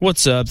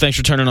What's up? Thanks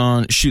for turning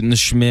on Shooting the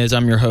Schmiz.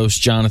 I'm your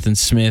host, Jonathan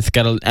Smith.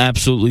 Got an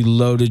absolutely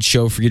loaded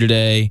show for you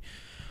today.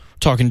 We're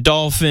talking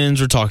Dolphins.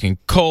 We're talking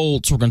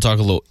Colts. We're going to talk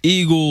a little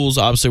Eagles.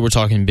 Obviously, we're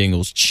talking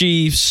Bengals,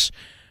 Chiefs.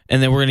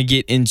 And then we're going to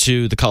get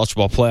into the college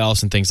football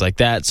playoffs and things like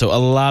that. So a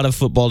lot of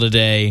football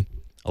today.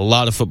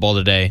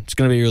 It's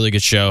going to be a really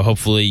good show.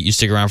 Hopefully, you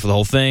stick around for the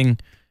whole thing.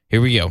 Here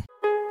we go.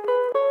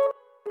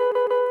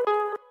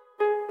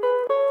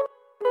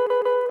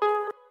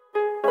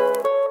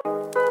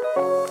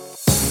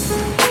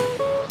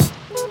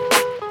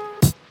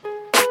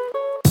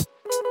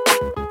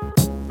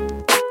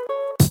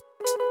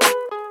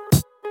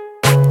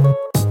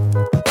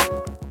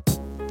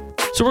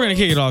 So we're going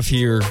to kick it off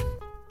here,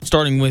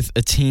 starting with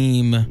a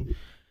team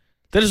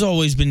that has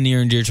always been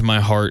near and dear to my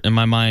heart, and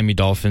my Miami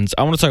Dolphins.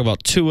 I want to talk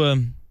about Tua,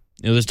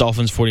 this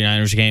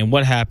Dolphins-49ers game.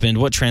 What happened?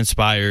 What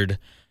transpired?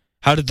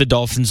 How did the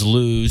Dolphins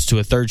lose to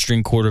a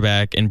third-string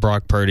quarterback in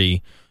Brock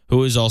Purdy,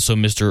 who is also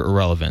Mr.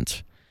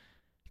 Irrelevant?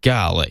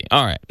 Golly.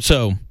 All right,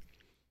 so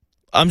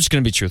I'm just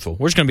going to be truthful.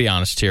 We're just going to be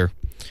honest here.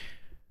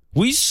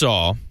 We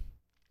saw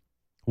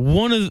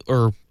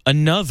another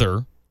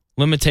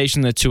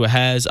limitation that Tua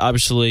has.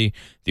 Obviously,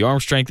 the arm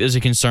strength is a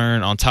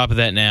concern. On top of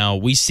that now,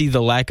 we see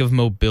the lack of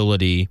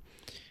mobility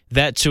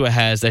that Tua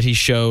has that he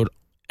showed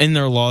in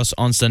their loss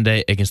on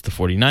Sunday against the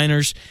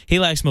 49ers. He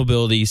lacks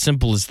mobility,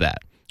 simple as that.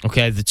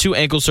 Okay, the 2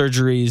 ankle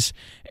surgeries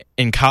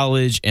in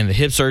college and the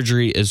hip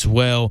surgery as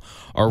well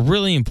are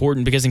really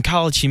important because in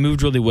college he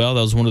moved really well.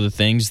 That was one of the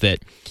things that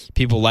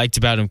people liked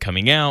about him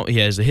coming out. He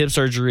has the hip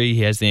surgery,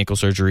 he has the ankle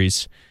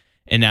surgeries,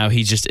 and now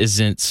he just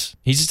isn't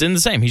the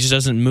same. He just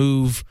doesn't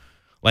move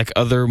like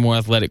other more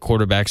athletic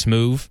quarterbacks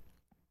move.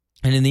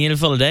 And in the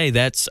NFL today,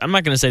 I'm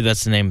not going to say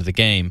that's the name of the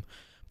game,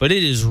 but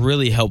it is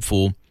really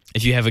helpful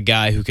if you have a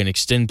guy who can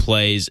extend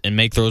plays and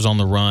make throws on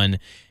the run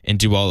and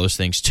do all those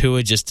things.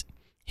 Tua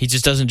he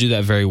just doesn't do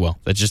that very well.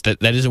 That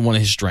isn't one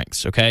of his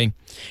strengths, okay?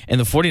 And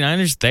the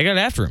 49ers, they got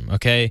after him,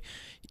 okay?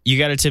 You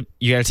got to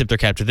tip their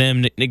cap to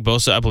them. Nick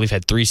Bosa, I believe,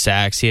 had 3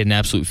 sacks. He had an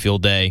absolute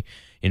field day.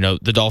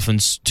 The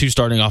Dolphins' 2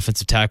 starting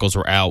offensive tackles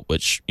were out,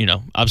 which,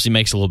 obviously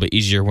makes it a little bit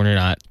easier when you're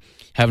not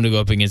having to go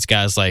up against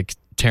guys like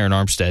Terron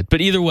Armstead.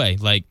 But either way,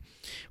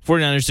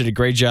 49ers did a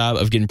great job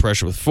of getting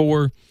pressure with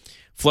 4.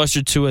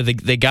 Flustered Tua,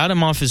 they got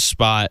him off his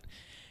spot,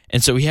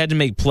 and so he had to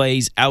make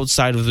plays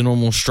outside of the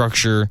normal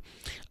structure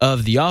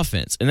of the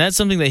offense. And that's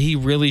something that he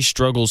really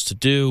struggles to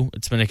do.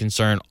 It's been a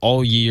concern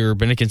all year,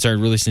 been a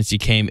concern really since he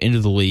came into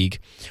the league.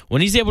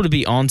 When he's able to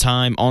be on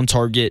time, on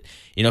target,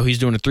 he's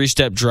doing a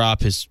 3-step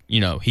drop.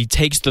 He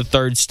takes the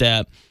 3rd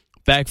step,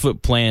 back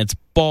foot plants,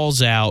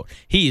 balls out.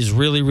 He is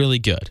really, really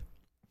good.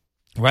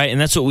 Right,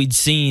 and that's what we'd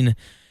seen,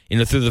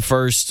 through the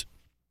first,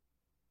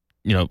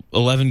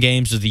 11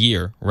 games of the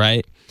year,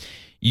 right?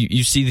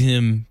 You see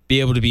him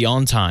be able to be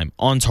on time,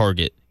 on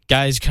target.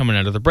 Guys coming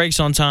out of the breaks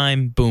on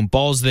time, boom,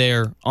 ball's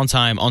there, on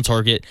time, on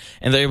target,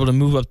 and they're able to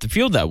move up the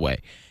field that way.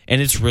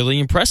 And it's really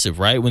impressive,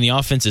 right, when the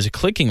offense is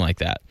clicking like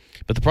that.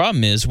 But the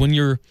problem is when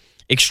you're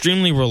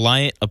extremely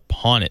reliant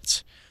upon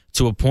it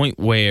to a point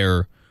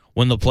where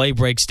when the play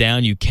breaks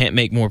down, you can't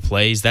make more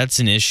plays, that's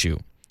an issue.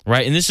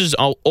 Right, and this is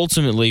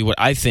ultimately what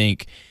I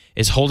think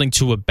is holding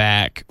Tua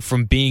back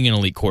from being an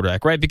elite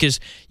quarterback, right? Because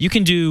you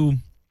can do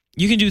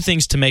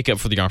things to make up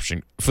for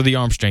the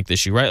arm strength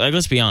issue, right?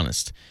 Let's be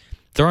honest,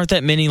 there aren't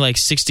that many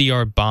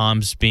 60-yard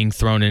bombs being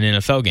thrown in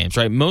NFL games,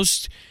 right?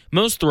 Most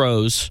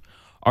throws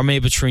are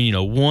made between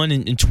 1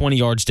 and 20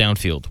 yards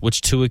downfield, which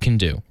Tua can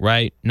do,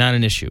 right? Not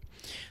an issue.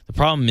 The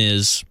problem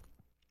is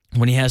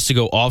when he has to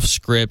go off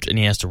script and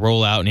he has to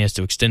roll out and he has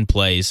to extend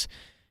plays,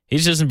 he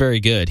just isn't very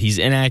good. He's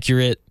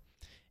inaccurate.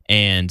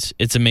 And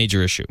it's a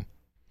major issue.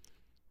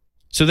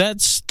 So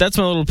that's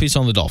my little piece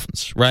on the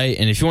Dolphins, right?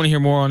 And if you want to hear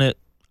more on it,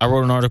 I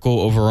wrote an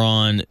article over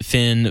on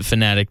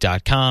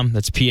finfanatic.com.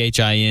 That's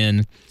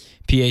PhinPhanatic,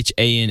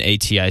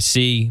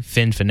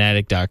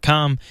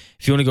 finfanatic.com.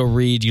 If you want to go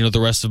read, the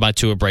rest of my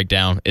Tua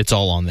breakdown, it's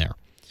all on there.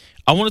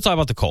 I want to talk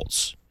about the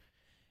Colts.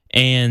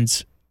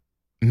 And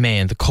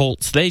man, the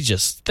Colts, they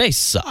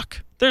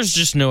suck. There's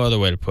just no other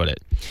way to put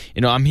it.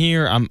 I'm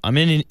here, I'm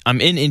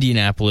in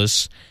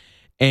Indianapolis,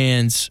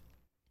 and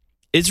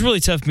it's really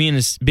tough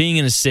being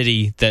in a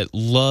city that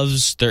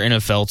loves their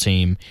NFL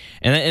team,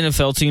 and that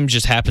NFL team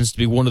just happens to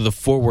be one of the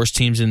 4 worst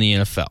teams in the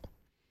NFL,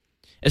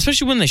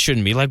 especially when they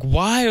shouldn't be.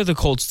 Why are the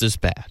Colts this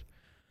bad?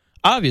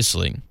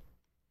 Obviously,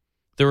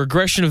 the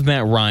regression of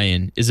Matt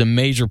Ryan is a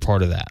major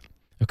part of that,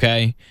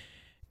 okay?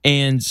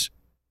 And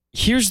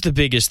here's the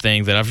biggest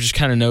thing that I've just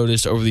kind of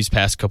noticed over these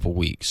past couple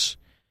weeks.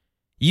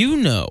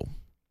 That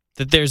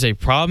there's a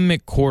problem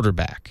at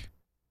quarterback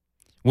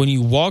when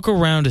you walk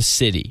around a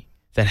city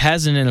that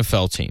has an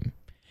NFL team,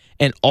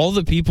 and all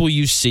the people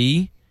you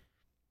see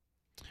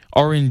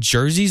are in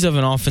jerseys of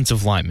an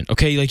offensive lineman.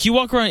 Okay, you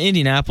walk around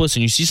Indianapolis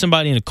and you see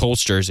somebody in a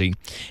Colts jersey.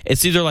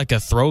 It's either a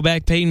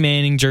throwback Peyton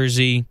Manning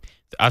jersey.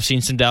 I've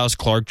seen some Dallas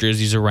Clark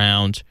jerseys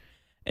around.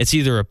 It's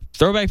either a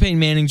throwback Peyton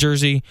Manning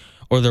jersey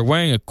or they're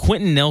wearing a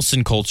Quentin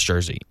Nelson Colts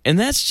jersey. And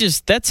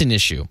that's an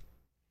issue.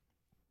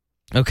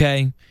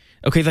 Okay?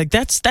 Okay, like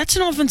that's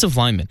an offensive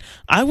lineman.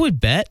 I would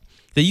bet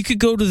that you could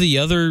go to the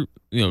other,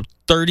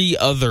 30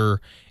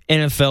 other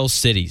NFL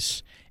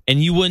cities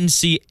and you wouldn't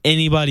see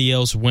anybody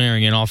else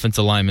wearing an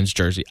offensive lineman's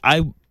jersey.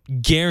 I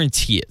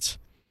guarantee it.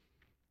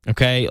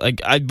 Okay,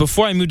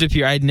 before I moved up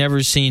here, I'd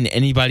never seen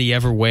anybody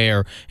ever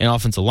wear an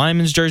offensive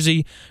lineman's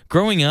jersey.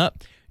 Growing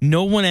up,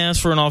 no one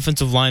asked for an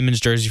offensive lineman's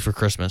jersey for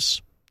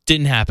Christmas.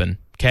 Didn't happen.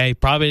 Okay,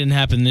 probably didn't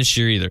happen this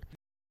year either.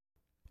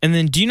 And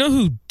then, do you know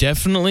who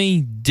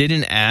definitely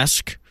didn't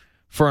ask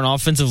for an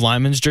offensive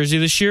lineman's jersey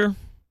this year?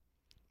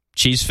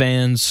 Chiefs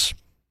fans,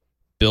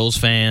 Bills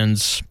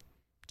fans,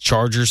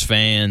 Chargers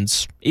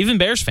fans, even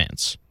Bears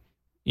fans.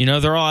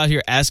 They're all out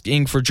here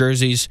asking for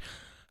jerseys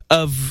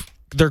of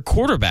their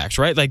quarterbacks,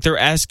 right? Like, they're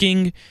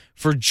asking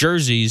for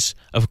jerseys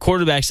of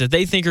quarterbacks that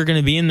they think are going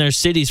to be in their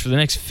cities for the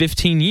next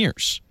 15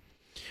 years,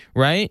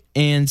 right?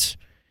 And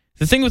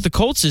the thing with the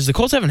Colts is the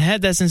Colts haven't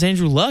had that since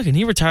Andrew Luck, and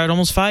he retired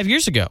almost 5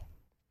 years ago.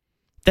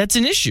 That's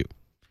an issue.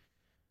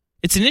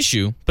 It's an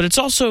issue, but it's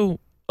also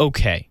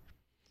okay.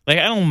 Like,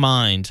 I don't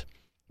mind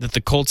that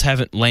the Colts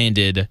haven't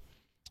landed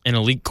an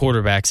elite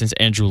quarterback since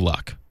Andrew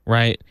Luck,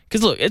 right?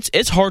 Because, look,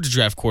 it's hard to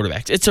draft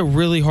quarterbacks. It's a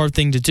really hard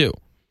thing to do.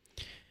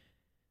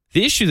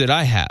 The issue that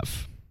I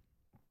have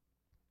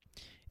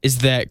is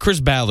that Chris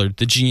Ballard,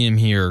 the GM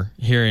here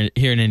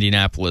in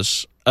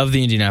Indianapolis, of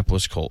the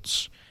Indianapolis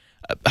Colts,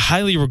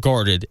 highly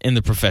regarded in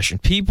the profession.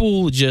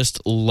 People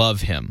just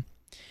love him.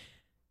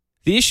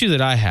 The issue that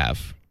I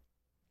have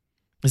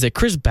is that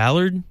Chris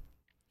Ballard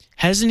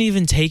hasn't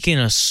even taken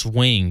a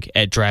swing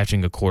at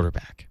drafting a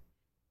quarterback.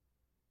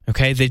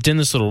 Okay, they've done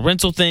this little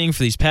rental thing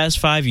for these past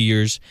 5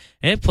 years,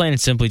 and it plain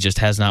and simply just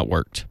has not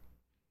worked.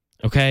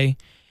 Okay?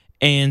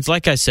 And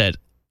like I said,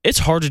 it's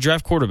hard to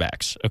draft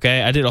quarterbacks.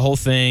 Okay? I did a whole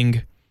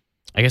thing,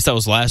 I guess that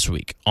was last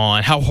week,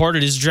 on how hard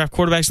it is to draft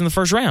quarterbacks in the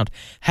first round.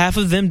 Half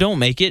of them don't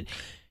make it.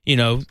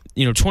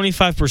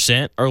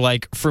 25% are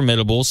like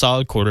formidable,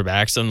 solid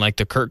quarterbacks on like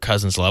the Kirk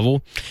Cousins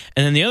level.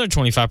 And then the other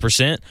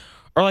 25%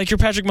 are like your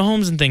Patrick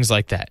Mahomes and things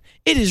like that.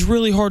 It is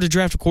really hard to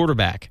draft a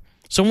quarterback.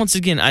 So once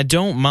again, I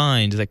don't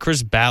mind that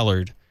Chris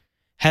Ballard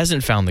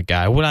hasn't found the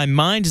guy. What I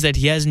mind is that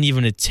he hasn't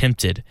even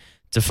attempted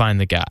to find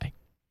the guy.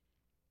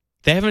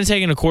 They haven't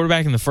taken a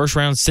quarterback in the first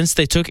round since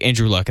they took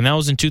Andrew Luck, and that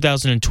was in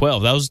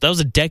 2012. That was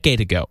a decade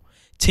ago.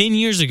 10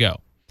 years ago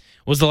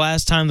was the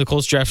last time the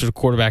Colts drafted a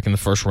quarterback in the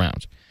first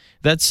round.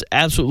 That's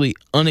absolutely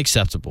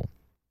unacceptable.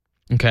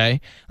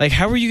 Okay? Like,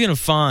 how are you going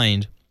to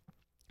find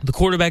the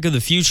quarterback of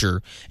the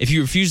future if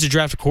you refuse to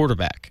draft a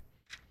quarterback?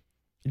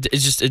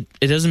 It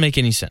doesn't make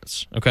any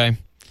sense. Okay?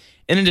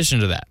 In addition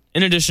to that,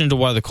 in addition to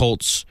why the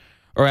Colts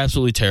are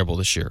absolutely terrible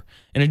this year,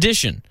 in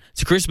addition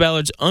to Chris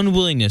Ballard's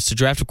unwillingness to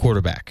draft a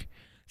quarterback,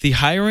 the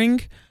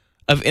hiring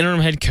of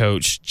interim head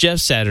coach Jeff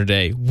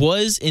Saturday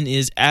was and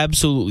is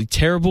absolutely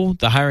terrible.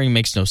 The hiring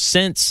makes no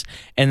sense,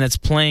 and that's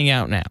playing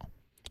out now.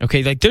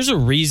 Okay, like, there's a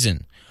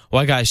reason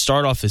why guys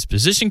start off as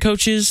position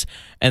coaches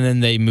and then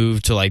they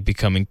move to like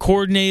becoming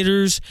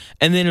coordinators,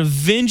 and then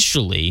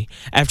eventually,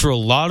 after a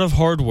lot of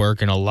hard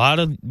work and a lot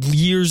of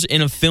years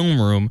in a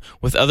film room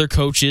with other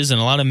coaches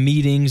and a lot of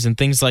meetings and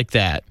things like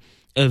that,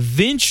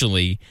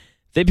 eventually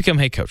they become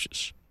head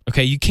coaches.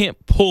 Okay, you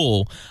can't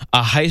pull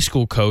a high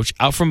school coach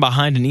out from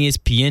behind an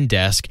ESPN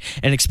desk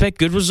and expect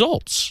good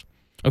results.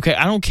 Okay,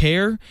 I don't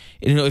care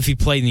if he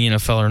played in the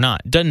NFL or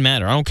not. It doesn't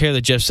matter. I don't care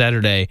that Jeff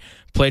Saturday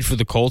played for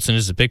the Colts and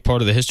is a big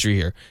part of the history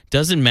here.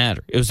 Doesn't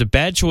matter. It was a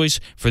bad choice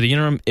for the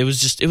interim. It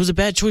was a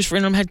bad choice for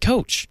interim head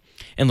coach.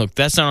 And look,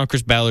 that's not on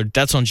Chris Ballard.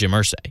 That's on Jim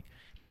Irsay.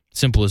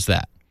 Simple as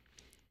that.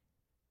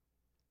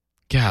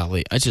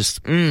 Golly, I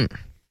just like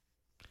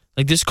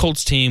this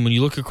Colts team. When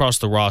you look across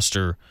the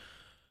roster,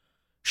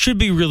 should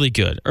be really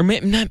good, or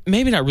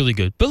maybe not really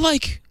good, but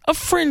like a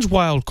fringe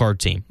wild card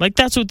team. Like,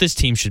 that's what this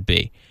team should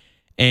be.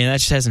 And that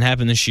just hasn't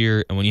happened this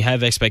year. And when you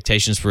have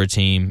expectations for a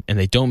team and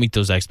they don't meet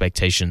those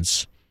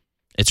expectations,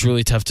 it's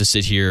really tough to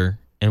sit here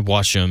and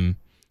watch them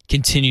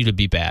continue to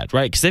be bad,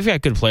 right? Because they've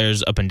got good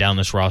players up and down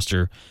this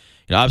roster.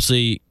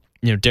 Obviously,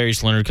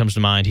 Darius Leonard comes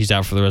to mind. He's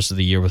out for the rest of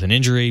the year with an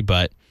injury,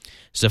 but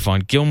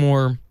Stephon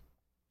Gilmore,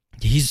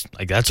 he's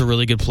like, that's a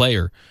really good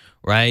player,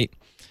 right?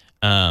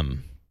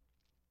 Kwity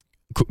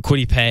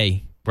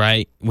Paye,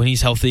 right? When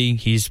he's healthy,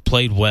 he's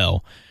played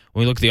well.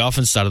 When we look at the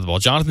offensive side of the ball,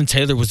 Jonathan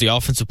Taylor was the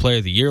offensive player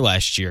of the year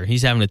last year.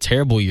 He's having a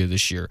terrible year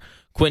this year.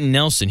 Quentin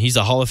Nelson, he's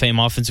a Hall of Fame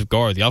offensive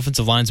guard. The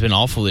offensive line's been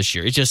awful this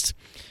year. There's just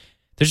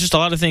a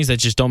lot of things that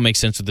just don't make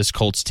sense with this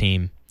Colts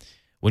team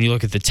when you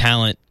look at the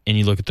talent and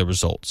you look at the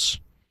results.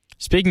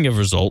 Speaking of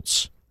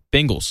results,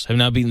 Bengals have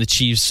now beaten the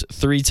Chiefs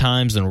 3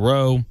 times in a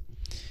row.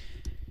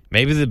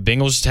 Maybe the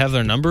Bengals just have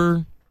their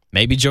number.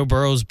 Maybe Joe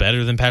Burrow's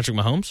better than Patrick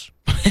Mahomes.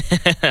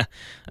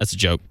 That's a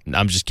joke.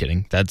 I'm just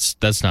kidding.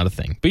 That's not a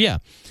thing. But yeah,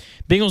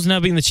 Bengals now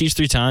beating the Chiefs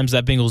 3 times.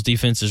 That Bengals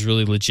defense is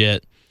really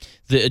legit.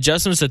 The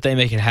adjustments that they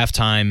make at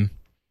halftime,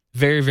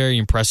 very, very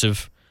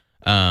impressive.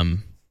 This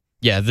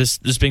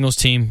Bengals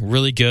team,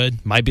 really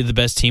good. Might be the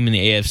best team in the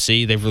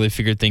AFC. They've really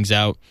figured things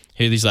out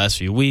here these last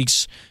few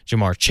weeks.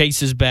 Jamar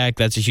Chase is back.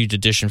 That's a huge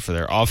addition for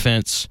their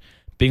offense.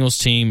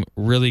 Bengals team,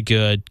 really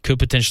good. Could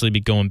potentially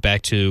be going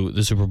back to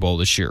the Super Bowl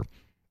this year.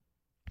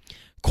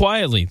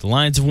 Quietly, the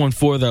Lions have won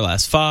 4 of their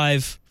last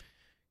 5.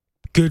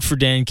 Good for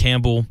Dan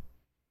Campbell.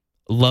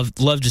 Love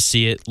to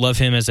see it. Love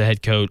him as a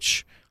head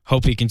coach.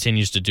 Hope he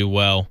continues to do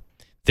well.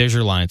 There's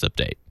your Lions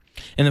update.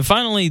 And then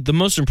finally, the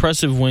most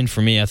impressive win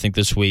for me, I think,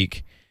 this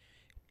week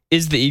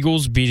is the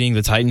Eagles beating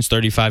the Titans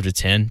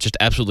 35-10, just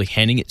absolutely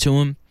handing it to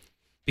them,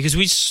 because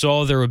we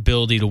saw their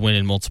ability to win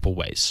in multiple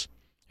ways.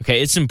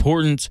 Okay, it's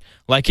important,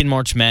 like in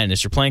March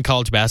Madness, you're playing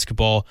college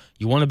basketball,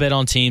 you want to bet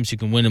on teams who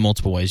can win in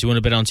multiple ways. You want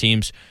to bet on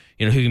teams,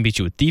 who can beat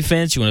you with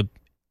defense, who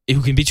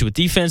can beat you with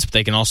defense, but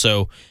they can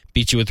also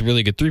beat you with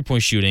really good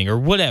three-point shooting or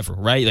whatever,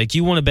 right? Like,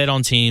 you want to bet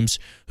on teams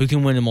who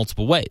can win in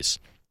multiple ways.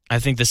 I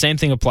think the same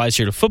thing applies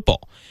here to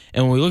football.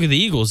 And when we look at the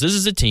Eagles, this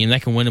is a team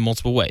that can win in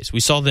multiple ways. We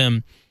saw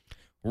them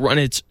run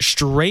it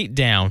straight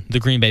down the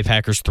Green Bay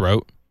Packers'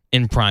 throat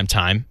in prime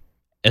time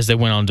as they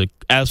went on to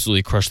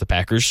absolutely crush the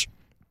Packers.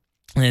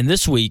 And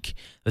this week,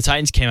 the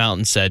Titans came out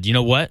and said, you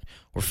know what?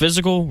 We're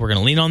physical. We're going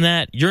to lean on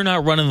that. You're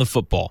not running the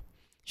football.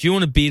 If you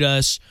want to beat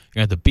us,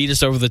 you're going to have to beat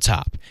us over the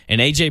top. And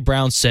A.J.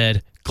 Brown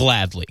said,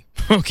 gladly.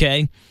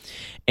 Okay?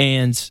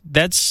 And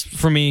that's,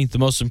 for me, the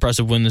most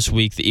impressive win this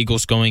week. The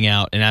Eagles going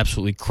out and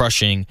absolutely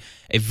crushing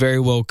a very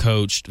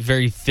well-coached,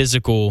 very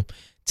physical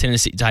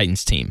Tennessee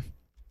Titans team.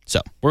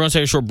 So we're going to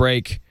take a short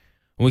break.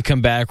 When we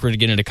come back, we're going to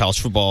get into college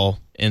football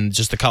and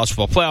just the college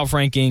football playoff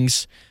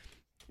rankings.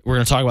 We're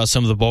going to talk about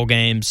some of the bowl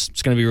games.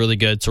 It's going to be really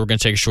good. So we're going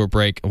to take a short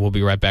break, and we'll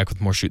be right back with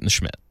more Shooting the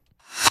Schmidt.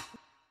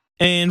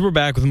 And we're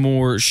back with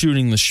more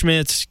Shooting the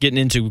Schmidt, getting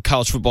into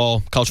college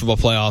football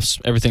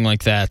playoffs, everything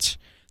like that.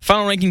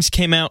 Final rankings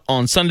came out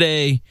on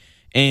Sunday,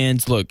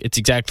 and look, it's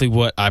exactly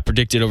what I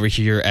predicted over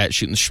here at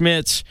Shooting the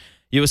Schmidt.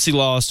 USC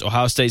lost,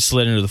 Ohio State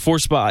slid into the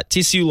 4th spot,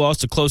 TCU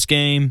lost a close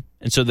game,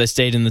 and so they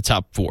stayed in the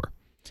top 4.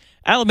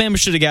 Alabama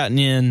should have gotten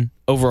in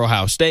over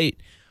Ohio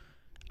State.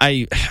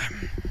 I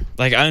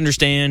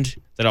understand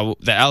that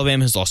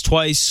Alabama has lost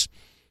twice,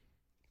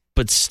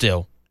 but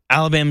still,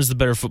 Alabama's the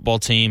better football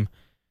team.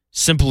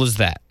 Simple as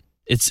that.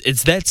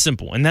 It's that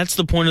simple, and that's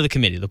the point of the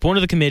committee. The point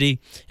of the committee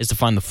is to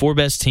find the 4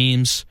 best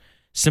teams.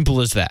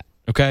 Simple as that,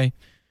 okay?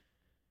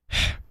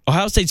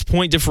 Ohio State's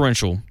point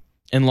differential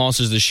in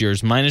losses this year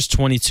is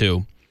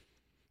 -22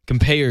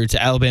 compared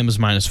to Alabama's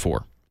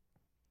 -4.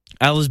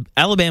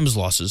 Alabama's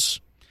losses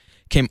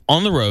came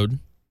on the road.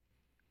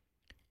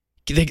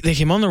 They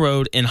came on the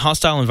road in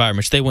hostile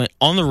environments. They went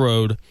on the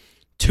road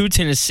to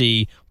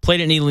Tennessee, played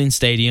at Neyland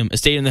Stadium, a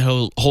stadium that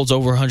holds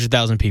over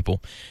 100,000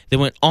 people. They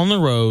went on the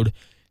road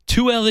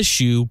to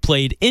LSU,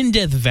 played in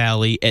Death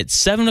Valley at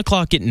 7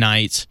 o'clock at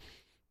night,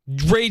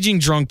 raging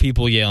drunk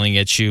people yelling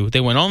at you. They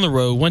went on the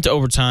road, went to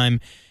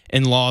overtime,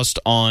 and lost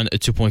on a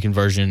 2-point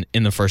conversion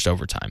in the first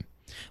overtime.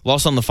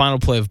 Lost on the final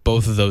play of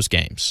both of those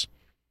games.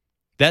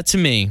 That, to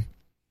me,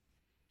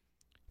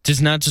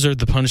 does not deserve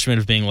the punishment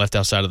of being left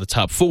outside of the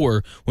top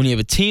 4 when you have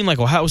a team like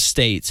Ohio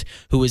State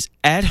who was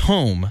at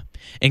home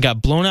and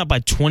got blown out by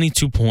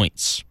 22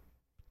 points.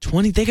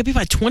 They got beat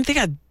by 20. They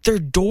got their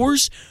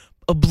doors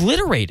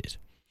obliterated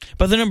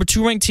by the number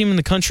 2 ranked team in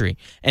the country.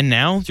 And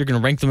now you're going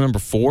to rank them number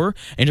 4,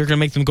 and you're going to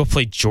make them go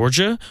play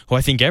Georgia, who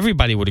I think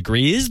everybody would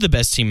agree is the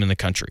best team in the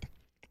country.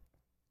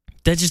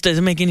 That just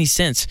doesn't make any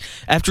sense.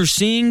 After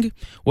seeing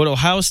what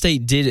Ohio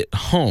State did at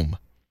home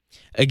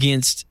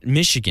against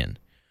Michigan,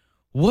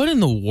 what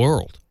in the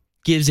world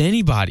gives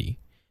anybody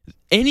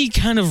any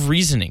kind of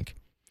reasoning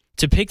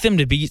to pick them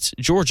to beat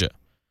Georgia?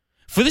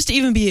 For this to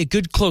even be a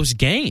good close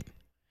game.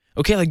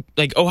 Okay,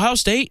 like Ohio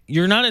State,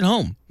 you're not at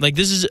home. Like,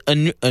 this is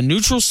a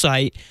neutral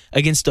site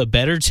against a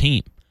better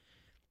team.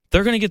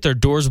 They're going to get their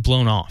doors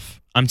blown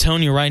off. I'm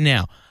telling you right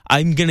now.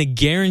 I'm going to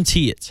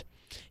guarantee it.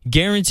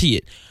 Guarantee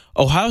it.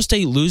 Ohio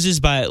State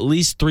loses by at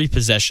least 3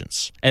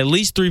 possessions. At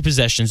least 3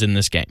 possessions in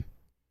this game.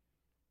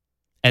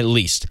 At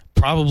least.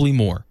 Probably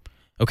more.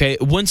 Okay,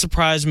 it wouldn't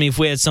surprise me if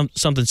we had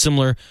something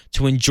similar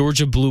to when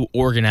Georgia blew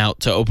Oregon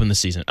out to open the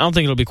season. I don't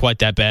think it'll be quite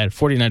that bad.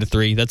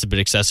 49-3, that's a bit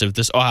excessive.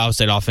 This Ohio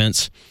State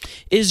offense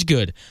is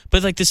good.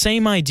 But like the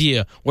same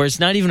idea where it's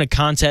not even a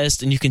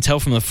contest and you can tell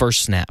from the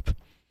first snap.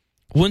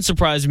 Wouldn't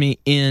surprise me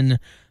in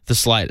the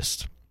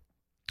slightest.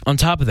 On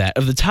top of that,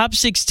 of the top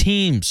 6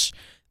 teams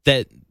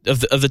of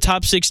the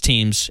top 6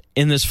 teams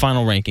in this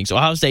final rankings,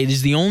 Ohio State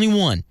is the only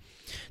one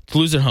to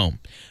lose at home.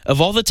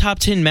 Of all the top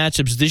 10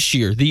 matchups this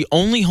year, the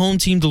only home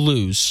team to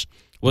lose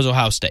was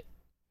Ohio State.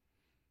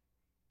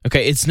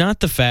 Okay, it's not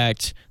the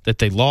fact that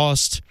they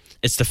lost.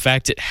 It's the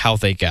fact that how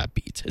they got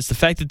beat. It's the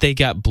fact that they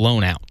got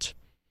blown out.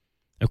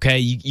 Okay,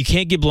 you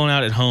can't get blown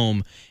out at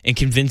home and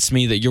convince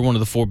me that you're one of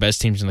the 4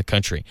 best teams in the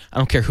country. I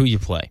don't care who you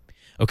play.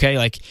 Okay,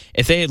 like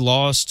if they had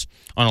lost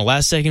on a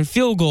last-second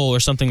field goal or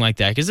something like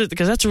that, because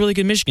that's a really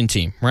good Michigan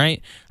team,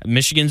 right?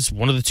 Michigan's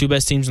one of the 2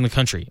 best teams in the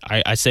country.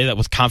 I say that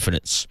with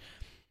confidence.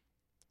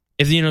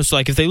 If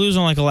if they lose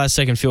on like a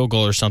last-second field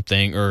goal or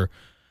something, or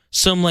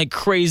some like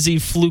crazy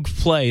fluke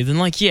play, then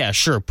like yeah,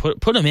 sure, put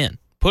them in.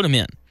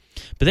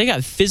 But they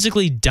got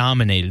physically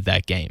dominated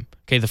that game.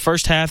 Okay, the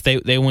first half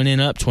they went in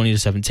up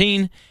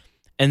 20-17,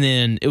 and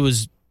then it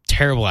was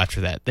terrible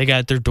after that. They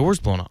got their doors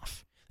blown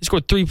off. They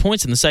scored 3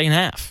 points in the second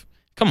half.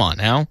 Come on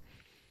now.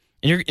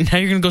 And now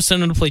you're going to go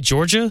send them to play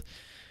Georgia?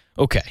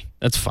 Okay,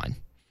 that's fine.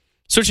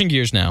 Switching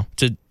gears now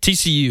to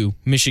TCU,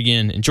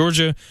 Michigan, and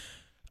Georgia.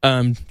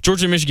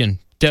 Georgia and Michigan,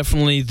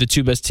 definitely the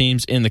two best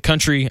teams in the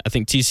country. I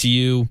think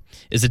TCU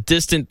is a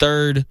distant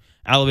third.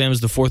 Alabama is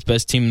the fourth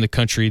best team in the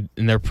country,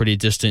 and they're pretty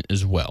distant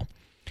as well.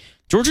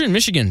 Georgia and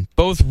Michigan,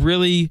 both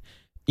really,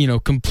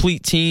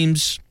 complete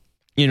teams.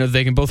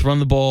 They can both run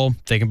the ball.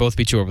 They can both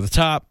beat you over the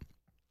top.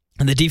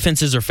 And the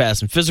defenses are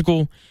fast and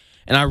physical.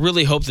 And I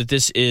really hope that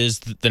this is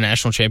the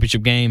national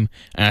championship game,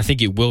 and I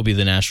think it will be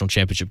the national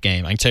championship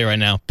game. I can tell you right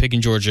now,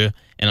 picking Georgia,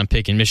 and I'm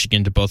picking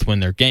Michigan to both win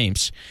their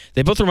games.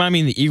 They both remind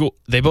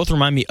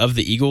me of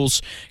the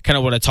Eagles, kind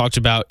of what I talked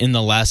about in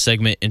the last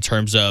segment in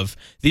terms of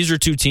these are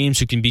two teams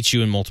who can beat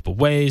you in multiple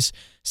ways.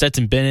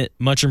 Stetson Bennett,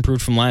 much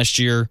improved from last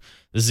year.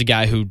 This is a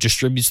guy who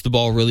distributes the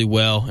ball really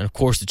well, and of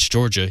course it's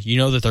Georgia. You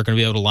know that they're going to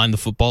be able to line the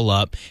football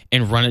up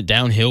and run it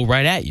downhill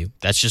right at you.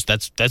 That's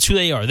who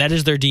they are. That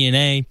is their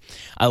DNA.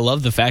 I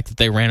love the fact that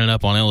they ran it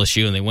up on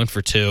LSU and they went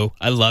for 2.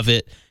 I love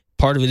it.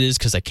 Part of it is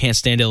because I can't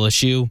stand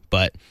LSU,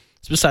 but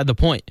it's beside the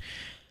point.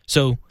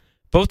 So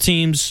both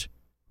teams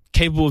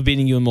capable of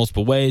beating you in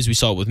multiple ways. We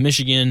saw it with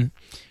Michigan.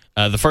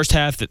 The first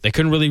half that they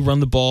couldn't really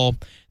run the ball.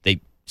 They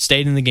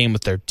stayed in the game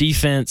with their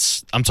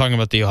defense. I'm talking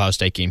about the Ohio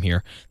State game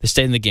here. They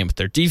stayed in the game with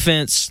their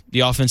defense. The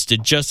offense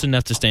did just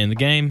enough to stay in the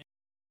game.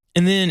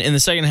 And then in the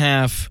second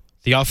half,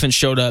 the offense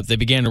showed up. They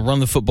began to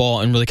run the football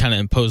and really kind of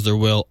impose their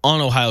will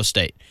on Ohio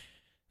State.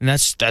 And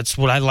that's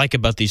what I like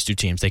about these two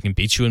teams. They can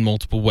beat you in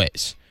multiple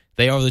ways.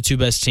 They are the two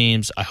best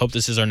teams. I hope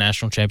this is our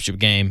national championship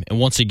game. And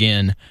once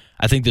again,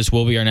 I think this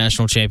will be our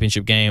national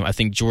championship game. I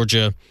think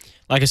Georgia,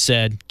 like I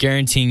said,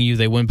 guaranteeing you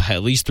they win by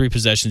at least 3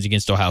 possessions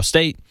against Ohio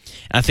State.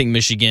 And I think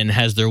Michigan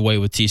has their way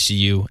with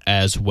TCU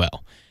as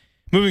well.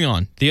 Moving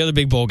on, the other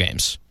big bowl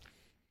games.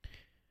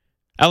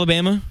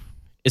 Alabama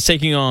is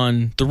taking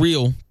on the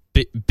real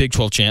Big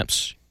 12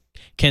 champs,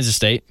 Kansas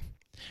State.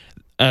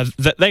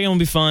 That game will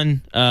be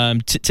fun.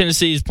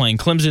 Tennessee is playing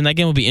Clemson. That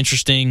game will be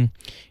interesting.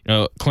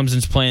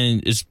 Clemson's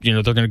playing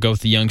they're going to go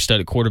with the young stud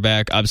at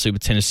quarterback. Obviously,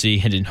 with Tennessee,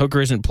 Hendon Hooker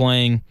isn't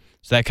playing,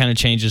 so that kind of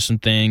changes some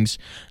things.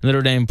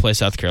 Notre Dame plays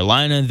South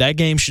Carolina. That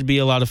game should be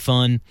a lot of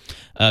fun.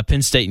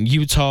 Penn State and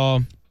Utah,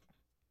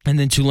 and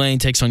then Tulane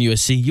takes on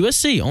USC.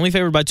 USC only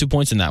favored by 2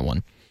 points in that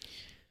one.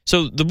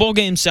 So the bowl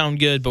games sound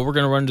good, but we're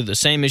going to run into the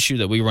same issue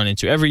that we run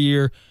into every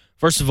year.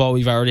 First of all,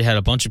 we've already had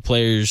a bunch of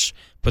players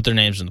put their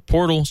names in the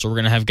portal, so we're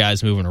going to have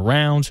guys moving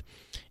around.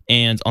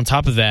 And on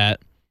top of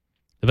that,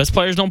 the best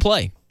players don't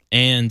play.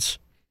 And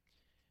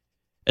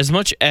as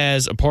much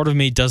as a part of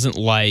me doesn't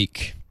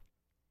like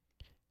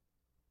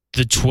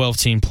the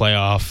 12-team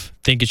playoff,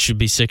 think it should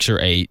be 6 or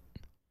 8,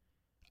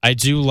 I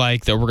do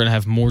like that we're going to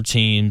have more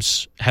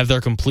teams have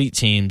their complete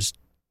teams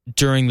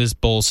during this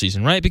bowl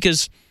season, right?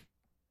 Because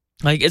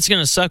it's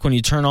going to suck when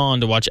you turn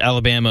on to watch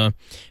Alabama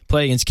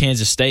play against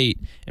Kansas State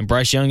and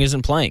Bryce Young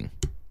isn't playing.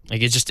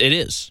 It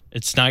is.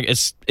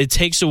 It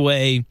takes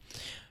away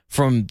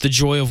from the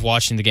joy of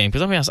watching the game.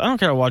 Because I don't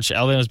care to watch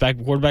Alabama's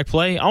quarterback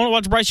play. I want to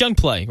watch Bryce Young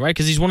play, right?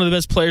 Because he's one of the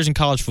best players in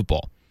college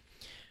football,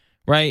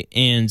 right?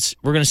 And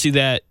we're going to see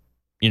that,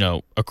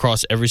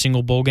 across every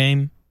single bowl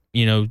game.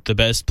 The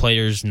best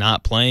players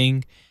not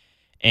playing.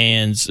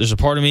 And there's a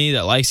part of me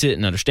that likes it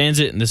and understands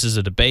it. And this is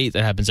a debate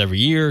that happens every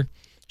year.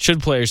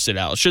 Should players sit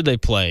out? Should they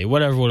play?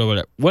 Whatever.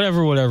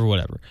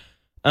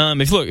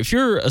 If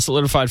you're a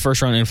solidified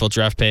first-round NFL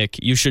draft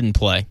pick, you shouldn't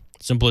play.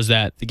 Simple as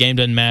that. The game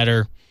doesn't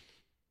matter.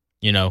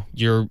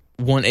 You're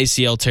one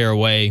ACL tear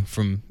away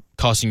from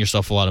costing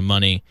yourself a lot of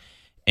money,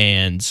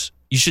 and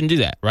you shouldn't do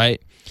that,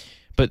 right?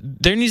 But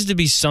there needs to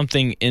be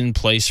something in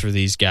place for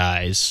these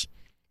guys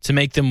to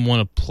make them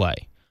want to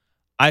play.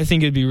 I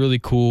think it'd be really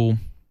cool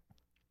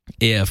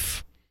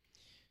if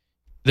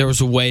there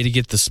was a way to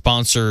get the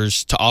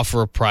sponsors to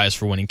offer a prize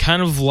for winning.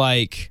 Kind of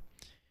like,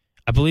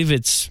 I believe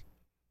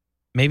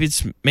maybe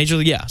it's Major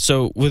League. Yeah.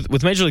 So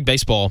with Major League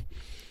Baseball,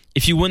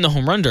 if you win the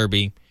home run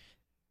derby,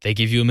 they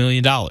give you $1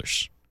 million.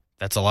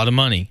 That's a lot of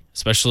money,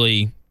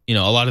 especially, a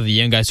lot of the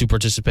young guys who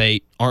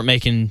participate aren't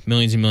making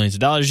millions and millions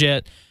of dollars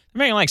yet. They're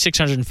making like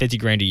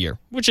 $650,000 a year,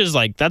 which is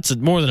that's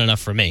more than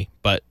enough for me.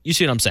 But you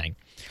see what I'm saying?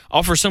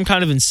 Offer some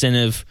kind of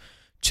incentive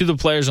to the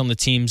players on the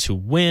teams who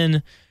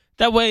win.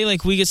 That way,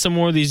 we get some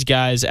more of these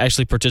guys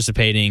actually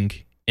participating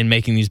in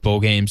making these bowl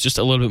games just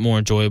a little bit more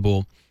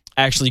enjoyable,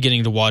 actually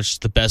getting to watch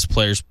the best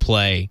players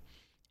play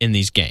in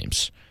these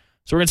games.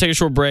 So we're going to take a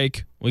short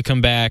break. When we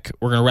come back,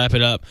 we're going to wrap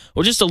it up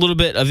with just a little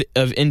bit of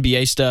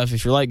NBA stuff.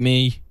 If you're like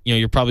me,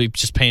 you're probably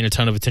just paying a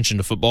ton of attention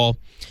to football,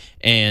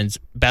 and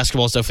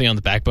basketball is definitely on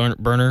the back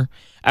burner.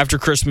 After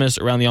Christmas,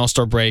 around the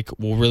All-Star break,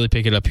 we'll really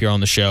pick it up here on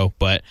the show.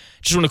 But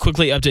just want to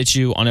quickly update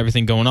you on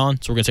everything going on.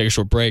 So we're going to take a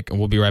short break, and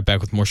we'll be right back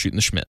with more Shooting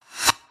the Schmidt.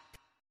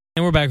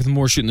 And we're back with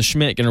more Shooting the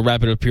Schmidt. Going to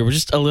wrap it up here with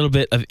just a little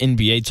bit of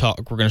NBA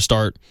talk. We're going to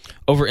start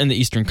over in the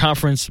Eastern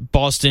Conference.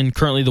 Boston,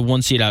 currently the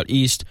 1 seed out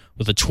east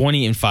with a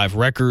 20-5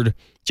 record.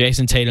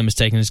 Jason Tatum is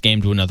taking his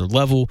game to another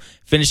level,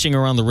 finishing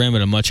around the rim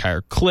at a much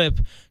higher clip,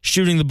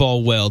 shooting the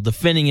ball well,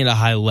 defending at a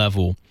high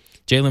level.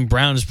 Jaylen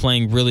Brown is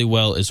playing really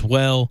well as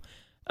well.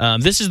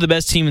 This is the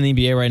best team in the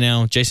NBA right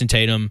now. Jason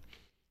Tatum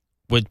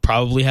would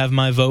probably have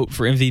my vote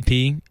for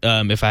MVP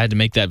if I had to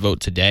make that vote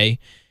today.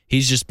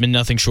 He's just been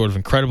nothing short of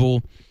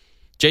incredible.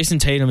 Jason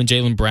Tatum and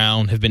Jaylen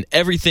Brown have been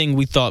everything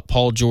we thought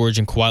Paul George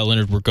and Kawhi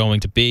Leonard were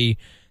going to be.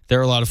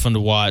 They're a lot of fun to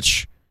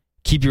watch.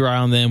 Keep your eye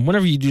on them.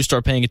 Whenever you do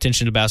start paying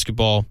attention to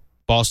basketball,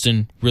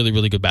 Boston, really,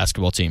 really good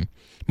basketball team.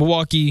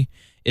 Milwaukee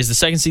is the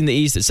second seed in the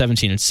East at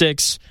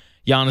 17-6.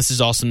 Giannis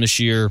is awesome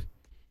this year.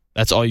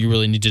 That's all you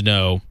really need to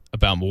know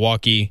about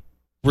Milwaukee.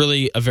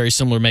 Really a very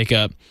similar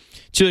makeup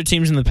to other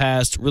teams in the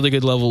past. Really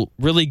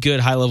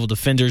good high-level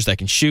defenders that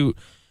can shoot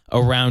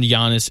around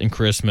Giannis and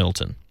Chris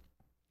Middleton.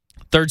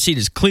 Third seed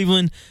is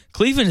Cleveland.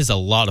 Cleveland is a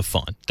lot of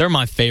fun. They're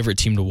my favorite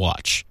team to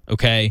watch,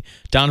 okay?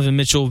 Donovan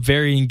Mitchell,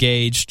 very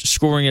engaged,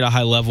 scoring at a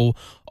high level,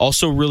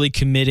 also really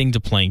committing to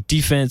playing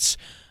defense.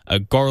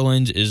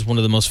 Garland is one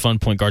of the most fun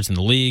point guards in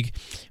the league.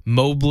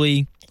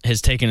 Mobley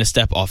has taken a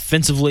step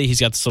offensively. He's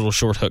got this little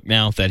short hook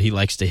now that he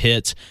likes to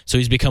hit, so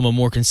he's become a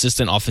more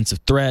consistent offensive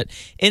threat.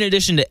 In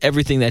addition to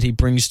everything that he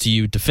brings to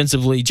you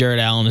defensively,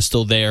 Jared Allen is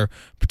still there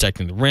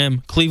protecting the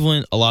rim.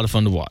 Cleveland, a lot of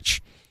fun to watch.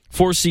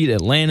 4 seed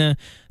Atlanta.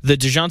 The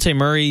DeJounte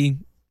Murray,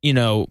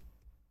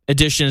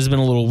 addition has been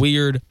a little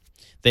weird.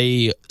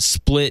 They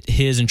split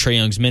his and Trae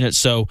Young's minutes,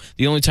 so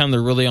the only time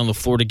they're really on the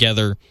floor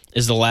together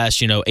is the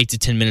last, 8 to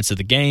 10 minutes of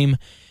the game.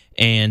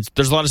 And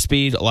there's a lot of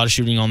speed, a lot of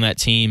shooting on that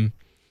team.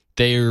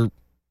 They're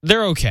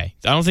okay.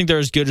 I don't think they're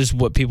as good as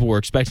what people were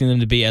expecting them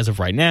to be as of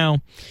right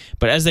now,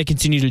 but as they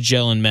continue to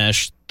gel and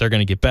mesh, they're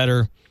going to get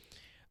better.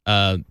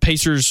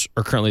 Pacers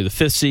are currently the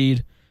 5th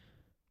seed.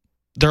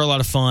 They're a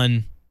lot of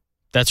fun.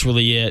 That's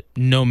really it.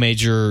 No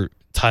major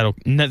title.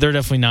 They're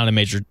definitely not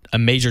a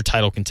major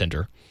title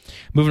contender.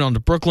 Moving on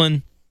to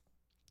Brooklyn.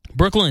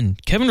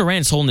 Kevin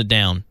Durant's holding it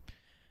down.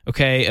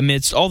 Okay,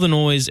 amidst all the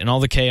noise and all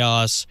the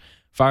chaos,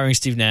 firing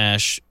Steve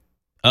Nash.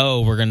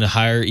 Oh, we're going to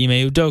hire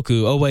Ime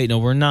Udoka. Oh, wait, no,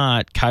 we're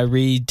not.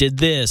 Kyrie did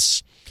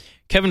this.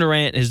 Kevin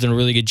Durant has done a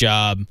really good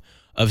job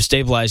of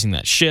stabilizing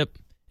that ship.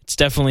 It's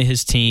definitely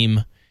his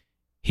team.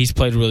 He's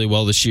played really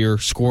well this year,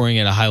 scoring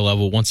at a high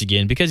level once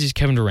again because he's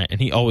Kevin Durant, and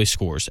he always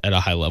scores at a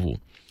high level.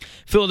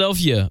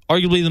 Philadelphia,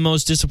 arguably the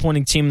most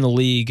disappointing team in the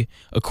league,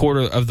 a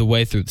quarter of the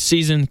way through the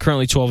season,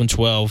 currently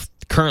 12-12,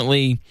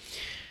 currently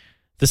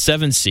the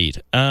 7th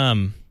seed.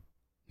 Man,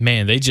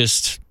 they're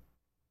just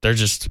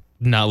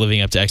not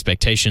living up to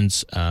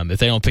expectations. If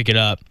they don't pick it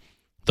up,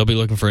 they'll be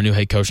looking for a new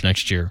head coach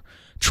next year.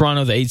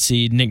 Toronto, the 8th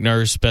seed, Nick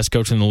Nurse, best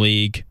coach in the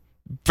league,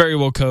 very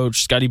well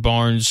coached. Scotty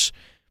Barnes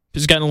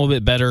has gotten a little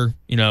bit better.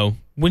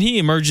 When he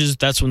emerges,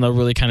 that's when they'll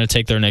really kind of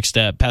take their next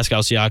step.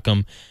 Pascal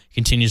Siakam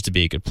continues to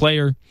be a good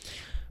player.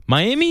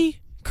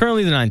 Miami,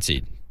 currently the 9th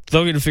seed.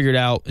 They'll get it figured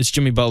out. It's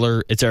Jimmy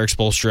Butler. It's Eric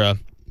Spoelstra.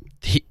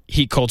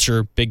 Heat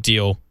culture, big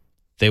deal.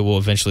 They will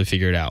eventually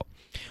figure it out.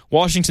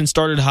 Washington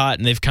started hot,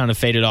 and they've kind of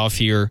faded off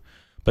here.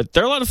 But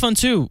they're a lot of fun,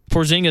 too.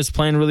 Porzingis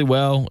playing really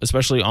well,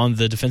 especially on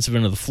the defensive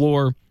end of the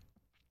floor.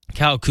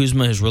 Kyle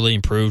Kuzma has really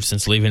improved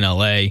since leaving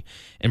L.A.,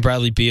 and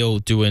Bradley Beal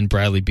doing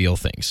Bradley Beal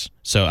things.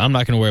 So I'm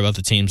not going to worry about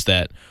the teams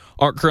that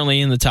aren't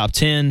currently in the top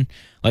 10.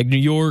 Like New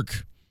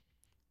York,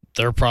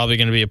 they're probably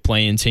going to be a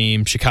play-in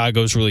team.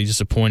 Chicago's really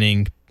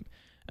disappointing.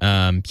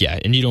 And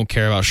you don't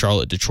care about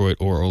Charlotte, Detroit,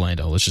 or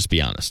Orlando. Let's just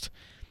be honest.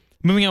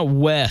 Moving out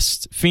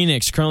west,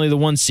 Phoenix, currently the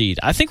 1 seed.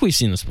 I think we've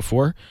seen this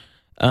before.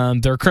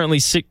 They're currently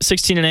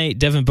 16-8.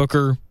 Devin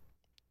Booker,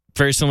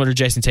 very similar to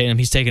Jason Tatum.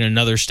 He's taken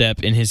another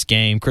step in his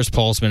game. Chris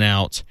Paul's been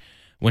out.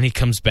 When he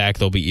comes back,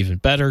 they'll be even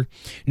better.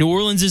 New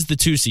Orleans is the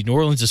 2 seed. New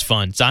Orleans is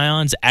fun.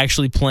 Zion's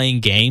actually playing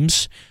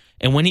games,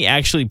 and when he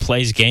actually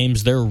plays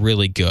games, they're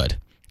really good.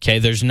 Okay,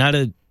 there's not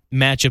a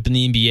matchup in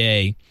the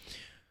NBA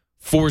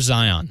for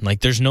Zion. Like,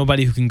 there's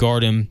nobody who can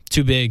guard him.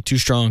 Too big, too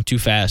strong, too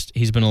fast.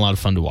 He's been a lot of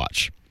fun to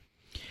watch.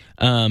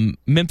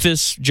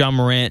 Memphis, John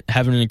Morant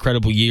having an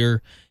incredible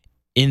year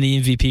in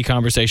the MVP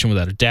conversation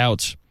without a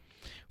doubt.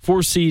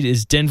 4 seed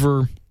is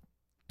Denver.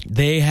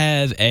 They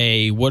have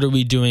a what are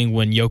we doing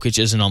when Jokic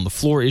isn't on the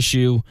floor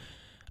issue.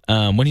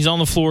 When he's on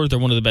the floor, they're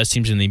one of the best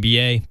teams in the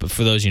NBA. But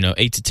for those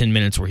 8 to 10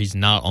 minutes where he's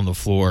not on the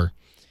floor,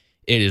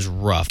 it is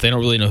rough. They don't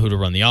really know who to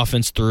run the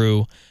offense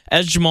through.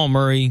 As Jamal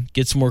Murray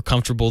gets more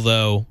comfortable,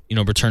 though,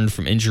 returned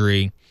from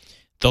injury,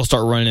 they'll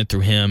start running it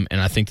through him,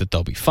 and I think that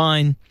they'll be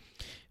fine.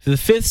 For the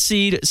 5th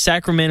seed,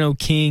 Sacramento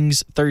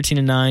Kings,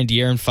 13-9.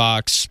 De'Aaron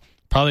Fox,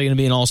 probably going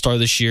to be an all-star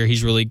this year.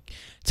 He's really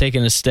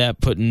taken a step,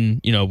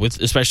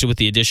 especially with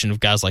the addition of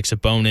guys like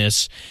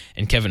Sabonis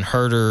and Kevin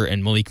Huerter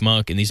and Malik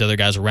Monk and these other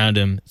guys around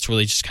him. It's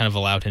really just kind of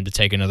allowed him to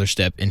take another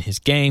step in his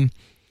game.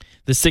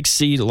 The 6th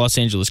seed, Los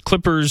Angeles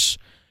Clippers,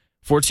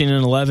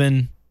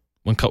 14-11.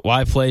 When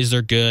Kawhi plays,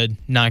 they're good,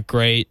 not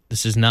great.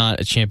 This is not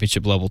a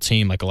championship level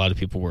team like a lot of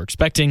people were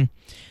expecting.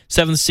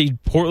 7th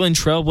seed Portland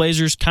Trail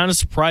Blazers, kind of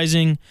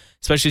surprising,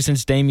 especially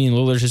since Damian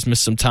Lillard has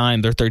missed some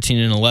time. They're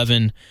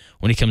 13-11.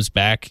 When he comes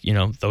back,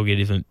 they'll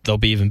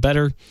be even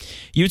better.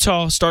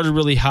 Utah started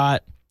really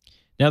hot.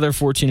 Now they're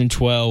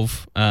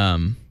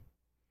 14-12.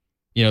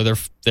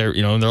 They're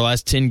in their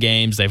last 10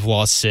 games, they've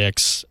lost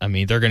 6. I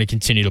mean, they're going to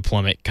continue to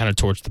plummet kind of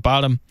towards the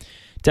bottom.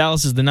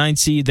 Dallas is the 9th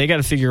seed. They got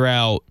to figure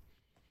out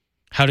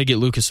how to get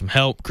Luka some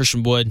help.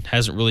 Christian Wood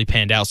hasn't really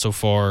panned out so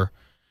far.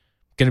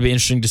 Going to be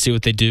interesting to see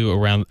what they do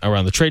around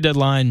the trade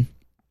deadline.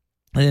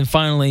 And then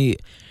finally,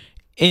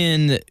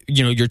 in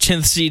your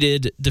 10th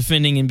seeded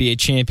defending NBA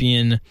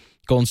champion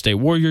Golden State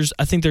Warriors,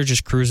 I think they're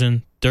just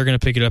cruising. They're going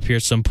to pick it up here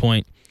at some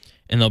point,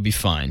 and they'll be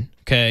fine.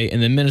 Okay,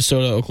 and then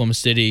Minnesota, Oklahoma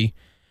City,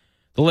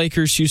 the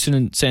Lakers, Houston,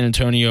 and San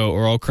Antonio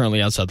are all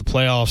currently outside the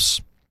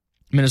playoffs.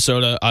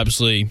 Minnesota,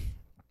 obviously,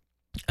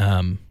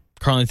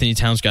 Karl-Anthony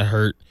Towns got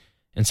hurt,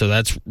 and so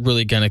that's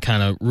really going to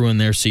kind of ruin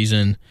their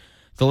season.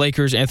 The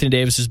Lakers, Anthony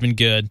Davis has been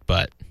good,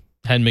 but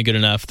hadn't been good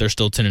enough. They're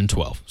still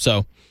 10-12.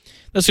 So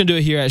that's going to do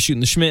it here at Shooting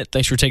the Schmidt.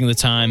 Thanks for taking the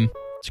time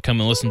to come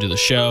and listen to the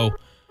show.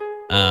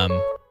 I'm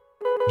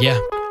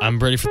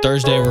ready for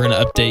Thursday. We're going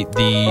to update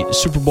the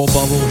Super Bowl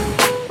bubble.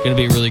 Going to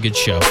be a really good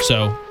show.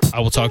 So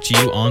I will talk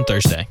to you on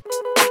Thursday.